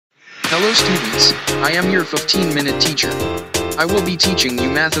Hello students, I am your 15-minute teacher. I will be teaching you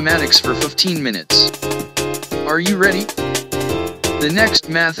mathematics for 15 minutes. Are you ready? The next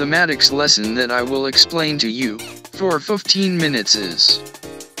mathematics lesson that I will explain to you, for 15 minutes is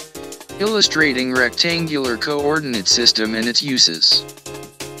illustrating rectangular coordinate system and its uses.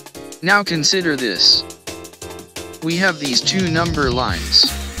 Now consider this. We have these two number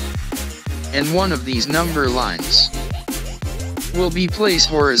lines. And one of these number lines will be placed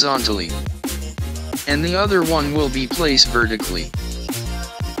horizontally. And the other one will be placed vertically.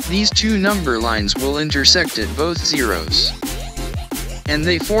 These two number lines will intersect at both zeros. And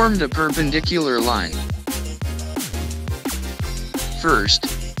they formed a perpendicular line.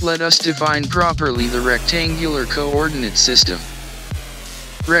 First, let us define properly the rectangular coordinate system.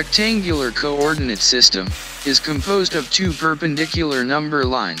 Rectangular coordinate system is composed of two perpendicular number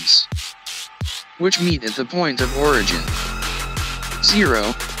lines, which meet at the point of origin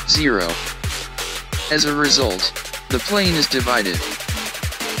 0, 0. As a result, the plane is divided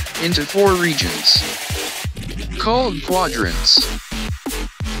into four regions, called quadrants.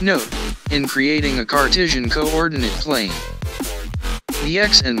 Note, in creating a Cartesian coordinate plane, the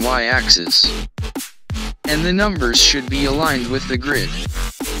x and y axis and the numbers should be aligned with the grid.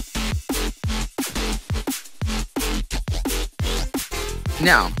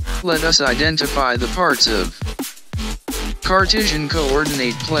 Now, let us identify the parts of Cartesian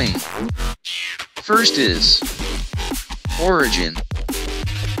coordinate plane. First is origin.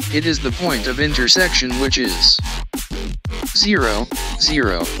 It is the point of intersection which is 0,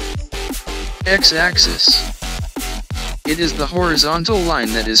 0. X-axis. It is the horizontal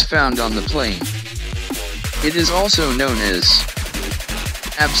line that is found on the plane. It is also known as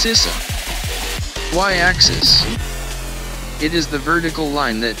abscissa. Y-axis. It is the vertical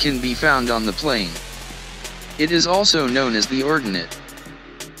line that can be found on the plane. It is also known as the ordinate.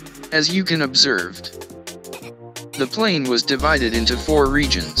 As you can observe, the plane was divided into four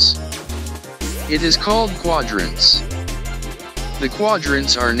regions. It is called quadrants. The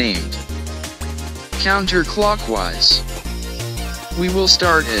quadrants are named counterclockwise. We will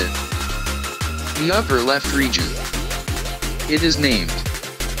start at the upper left region. It is named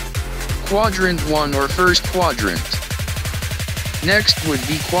quadrant 1 or first quadrant. Next would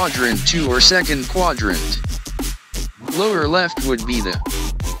be quadrant 2 or second quadrant. Lower left would be the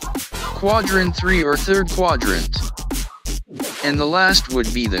quadrant 3 or third quadrant. And the last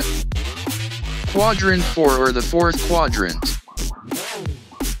would be the quadrant 4 or the fourth quadrant.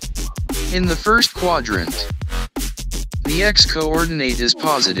 In the first quadrant, the x-coordinate is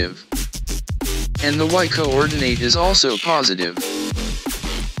positive, and the y-coordinate is also positive.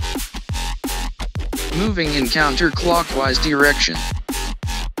 Moving in counterclockwise direction.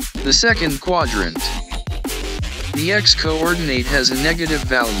 The second quadrant, the x-coordinate has a negative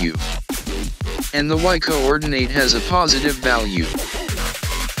value, and the y-coordinate has a positive value.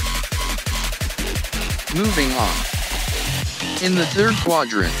 Moving on. In the third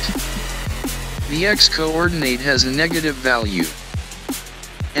quadrant, the x-coordinate has a negative value,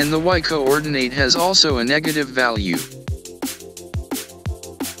 and the y-coordinate has also a negative value.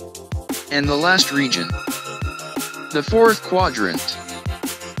 And the last region, the fourth quadrant,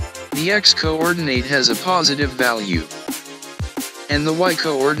 the x-coordinate has a positive value, and the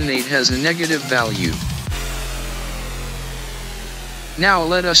y-coordinate has a negative value. Now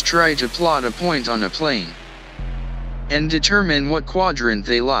let us try to plot a point on a plane, and determine what quadrant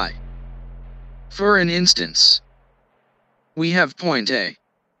they lie. For an instance, we have point A.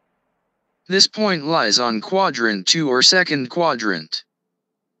 This point lies on quadrant 2 or second quadrant.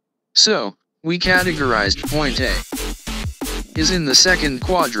 So, we categorized point A is in the second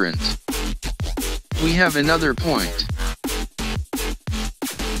quadrant. We have another point,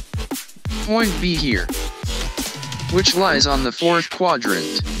 point B here, which lies on the fourth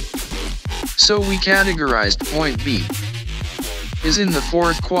quadrant. So we categorized point B is in the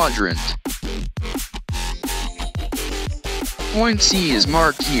fourth quadrant. Point C is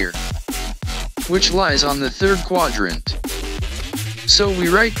marked here, which lies on the third quadrant. So we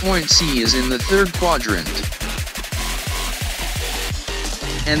write point C is in the third quadrant.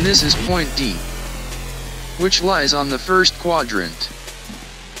 And this is point D, which lies on the first quadrant.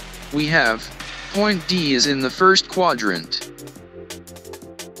 We have point D is in the first quadrant.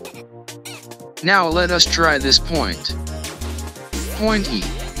 Now let us try this point. Point E.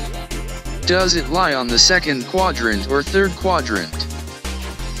 Does it lie on the second quadrant or third quadrant?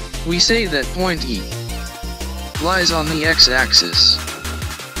 We say that point E lies on the x-axis.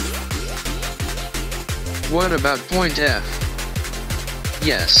 What about point F?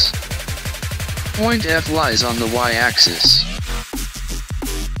 Yes. Point F lies on the y-axis.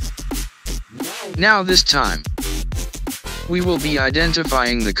 Now this time, we will be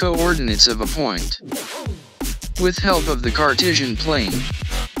identifying the coordinates of a point with help of the Cartesian plane.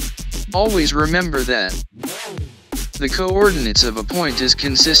 Always remember that the coordinates of a point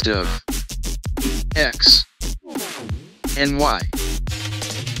consist of x and y.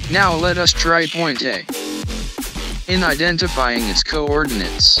 Now let us try point A. In identifying its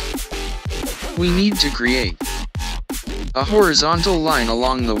coordinates, we need to create a horizontal line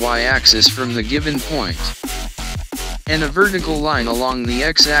along the y-axis from the given point, and a vertical line along the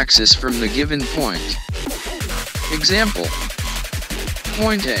x-axis from the given point. Example: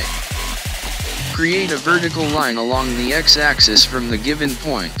 point A. Create a vertical line along the x-axis from the given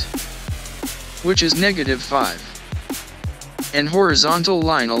point, which is -5, and horizontal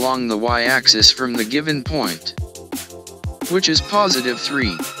line along the y-axis from the given point, which is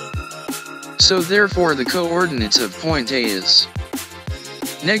 +3. So therefore the coordinates of point A is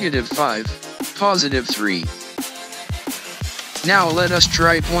 -5, +3. Now let us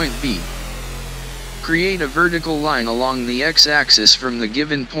try point B. Create a vertical line along the x-axis from the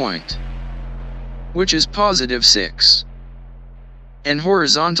given point, which is +6, and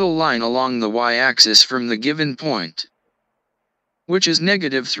horizontal line along the y-axis from the given point, which is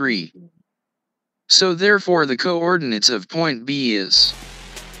 -3. So therefore the coordinates of point B is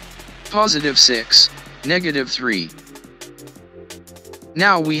 +6, -3.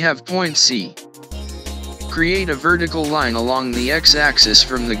 Now we have point C. Create a vertical line along the x-axis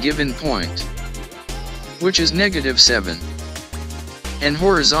from the given point, which is -7, and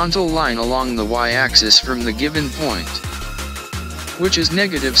horizontal line along the y-axis from the given point, which is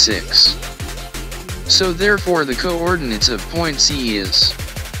 -6. So therefore the coordinates of point C is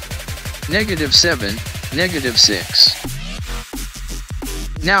 -7, -6.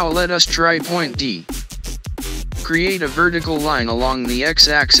 Now let us try point D. Create a vertical line along the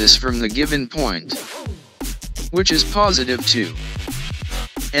x-axis from the given point, which is +2,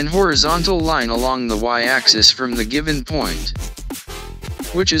 and horizontal line along the y-axis from the given point,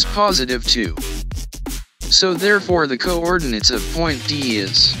 which is +2. So therefore the coordinates of point D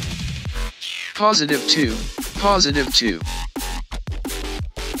is +2, +2.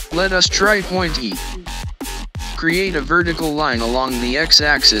 Let us try point E. Create a vertical line along the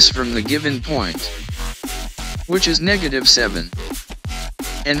x-axis from the given point, which is -7,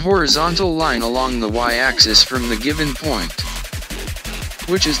 and horizontal line along the y-axis from the given point,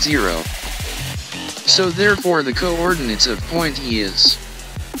 which is 0. So therefore the coordinates of point E is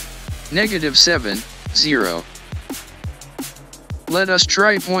 -7, 0. Let us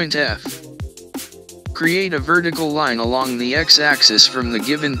try point F. Create a vertical line along the x-axis from the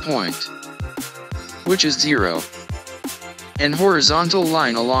given point, which is 0, and horizontal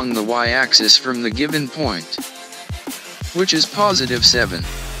line along the y-axis from the given point, which is +7.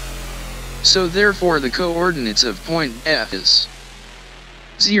 So therefore the coordinates of point F is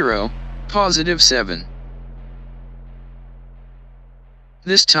 0, +7.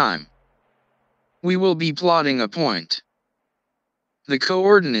 This time, we will be plotting a point. The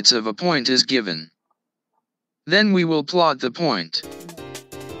coordinates of a point is given. Then we will plot the point.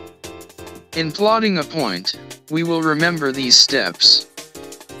 In plotting a point, we will remember these steps.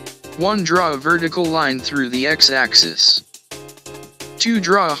 1. Draw a vertical line through the x-axis. 2.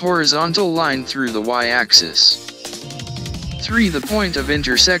 Draw a horizontal line through the y-axis. 3. The point of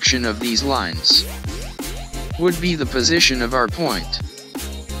intersection of these lines would be the position of our point.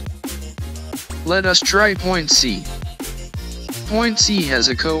 Let us try point C. Point C has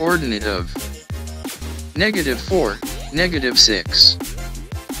a coordinate of -4, -6.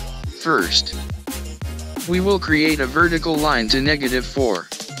 First, we will create a vertical line to -4.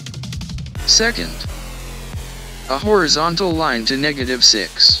 Second, a horizontal line to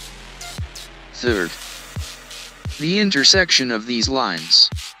 -6. Third, the intersection of these lines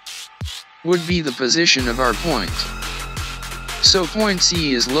would be the position of our point. So point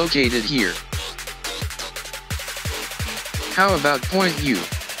C is located here. How about point U?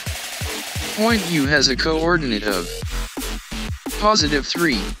 Point U has a coordinate of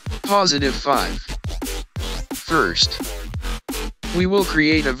 +3, +5. First, we will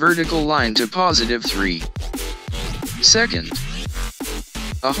create a vertical line to +3. Second,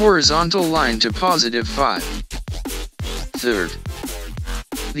 a horizontal line to +5. Third,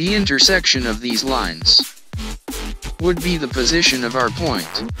 the intersection of these lines would be the position of our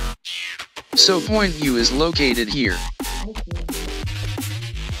point. So point U is located here.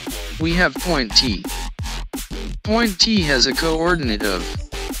 We have point T. Point T has a coordinate of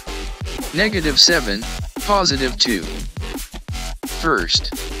 -7, +2.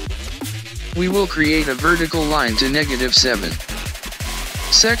 First, we will create a vertical line to -7.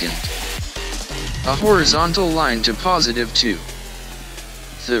 Second, a horizontal line to positive 2.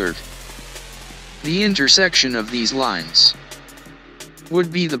 Third, the intersection of these lines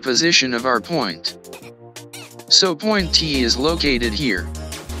would be the position of our point. So point T is located here.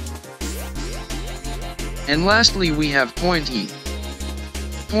 And lastly we have point E.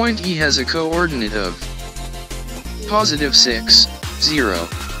 Point E has a coordinate of positive 6, 0.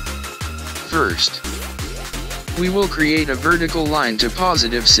 First, we will create a vertical line to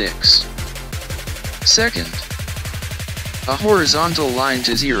positive 6. Second, a horizontal line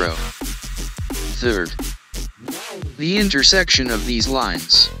to 0. Third, the intersection of these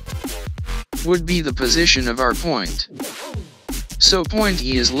lines would be the position of our point. So point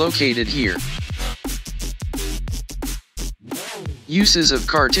E is located here. Uses of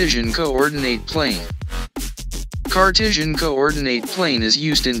Cartesian coordinate plane. Cartesian coordinate plane is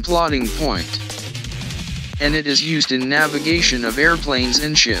used in plotting point, and it is used in navigation of airplanes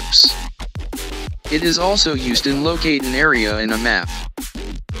and ships. It is also used in locate an area in a map.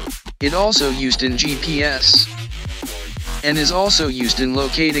 It also used in GPS, and is also used in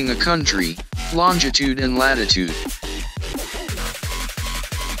locating a country, longitude and latitude.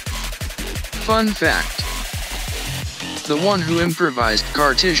 Fun fact: the one who improvised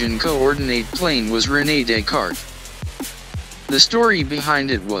Cartesian coordinate plane was René Descartes. The story behind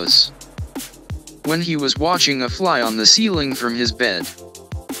it was, when he was watching a fly on the ceiling from his bed,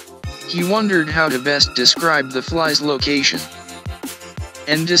 he wondered how to best describe the fly's location,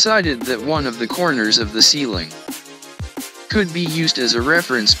 and decided that one of the corners of the ceiling could be used as a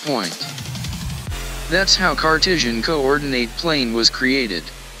reference point. That's how Cartesian coordinate plane was created.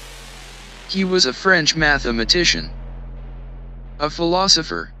 He was a French mathematician, a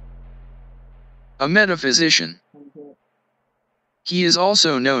philosopher, a metaphysician. He is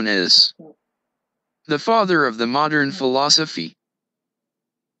also known as the father of the modern philosophy.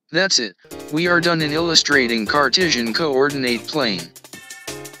 That's it, we are done in illustrating Cartesian coordinate plane.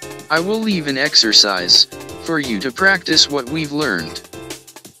 I will leave an exercise for you to practice what we've learned.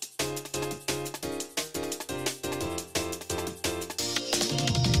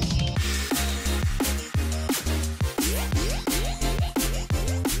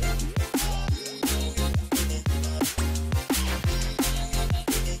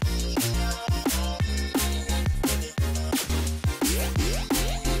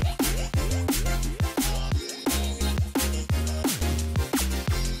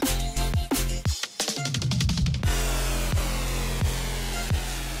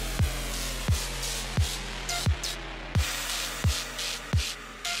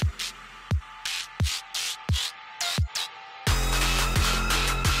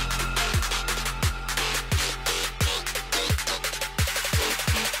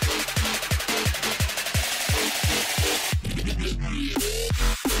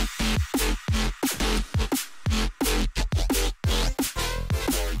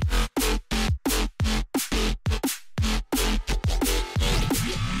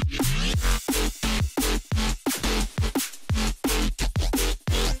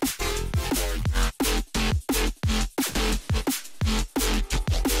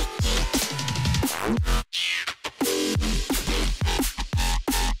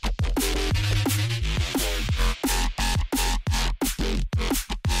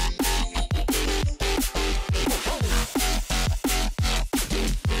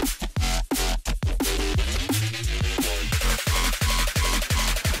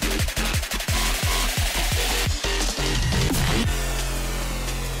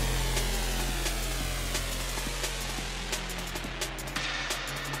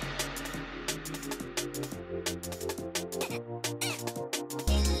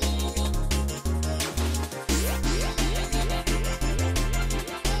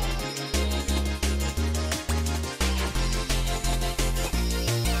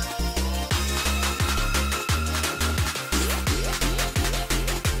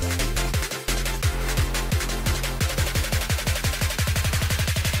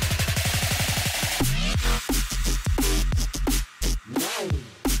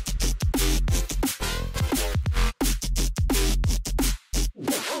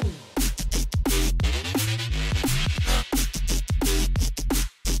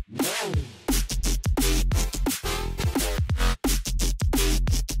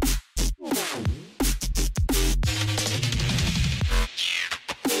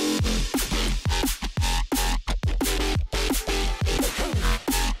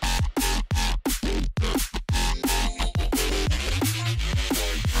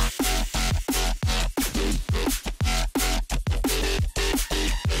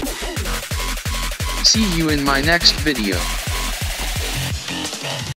 See you in my next video.